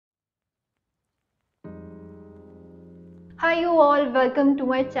Hi you all, welcome to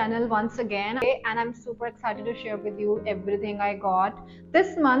my channel once again, and I'm super excited to share with you everything I got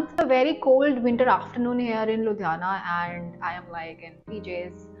this month. A very cold winter afternoon here in Ludhiana and I am like in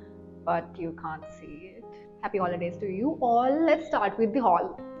PJs, but you can't see it. Happy holidays to you all. Let's start with the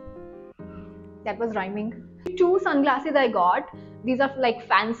haul. That was rhyming. Two sunglasses I got. These are like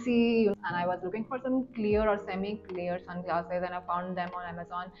fancy, and I was looking for some clear or semi-clear sunglasses, and I found them on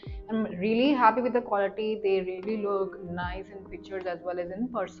Amazon. I'm really happy with the quality. They really look nice in pictures as well as in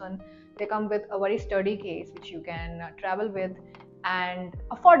person. They come with a very sturdy case which you can travel with, and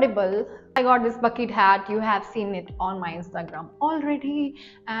affordable. I got this bucket hat. You have seen it on my Instagram already,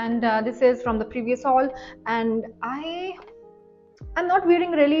 and this is from the previous haul. And I'm not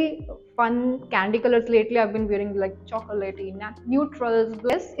wearing really fun candy colors lately. I've been wearing like chocolatey, neutrals.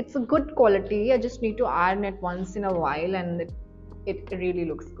 Yes, it's a good quality. I just need to iron it once in a while, and it really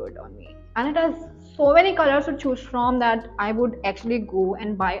looks good on me. And it has so many colors to choose from that I would actually go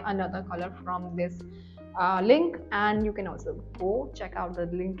and buy another color from this link, and you can also go check out the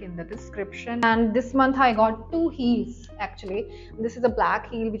link in the description. And this month I got two heels. Actually, this is a black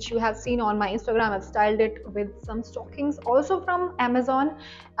heel which you have seen on my Instagram. I've styled it with some stockings also from Amazon,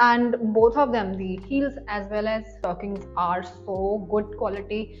 and both of them, the heels as well as stockings, are so good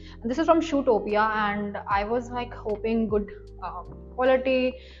quality. And this is from Shootopia, and I was like hoping good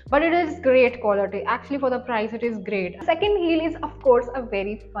quality, but it is great quality. Actually, for the price it is great. Second heel is of course a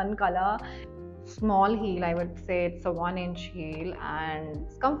very fun color. Small heel, I would say. It's a 1-inch heel and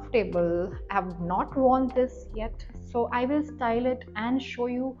it's comfortable. I have not worn this yet, so I will style it and show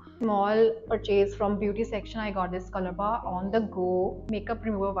you. Small purchase from beauty section. I got this color bar on the go makeup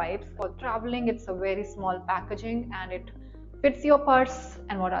remover wipes for traveling. It's a very small packaging and it fits your purse.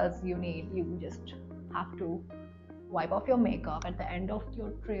 And what else you need? You just have to wipe off your makeup at the end of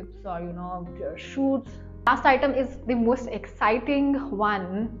your trips or your shoots. Last item is the most exciting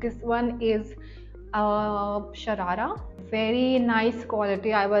one. This one is Sharara. Very nice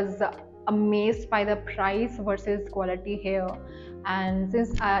quality. I was amazed by the price versus quality here. And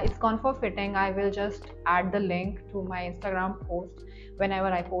since it's gone for fitting, I will just add the link to my Instagram post whenever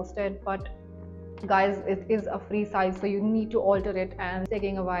I post it. But guys, it is a free size, so you need to alter it, and it's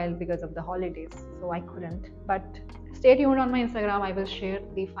taking a while because of the holidays, so I couldn't. But stay tuned on my Instagram. I will share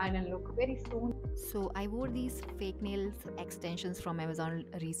the final look very soon. So I wore these fake nails extensions from Amazon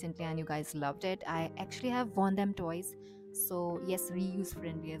recently and you guys loved it. I actually have worn them twice. So yes, reuse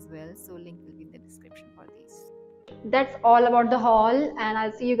friendly as well. So link will be in the description for these. That's all about the haul, and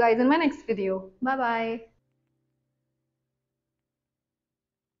I'll see you guys in my next video. Bye bye.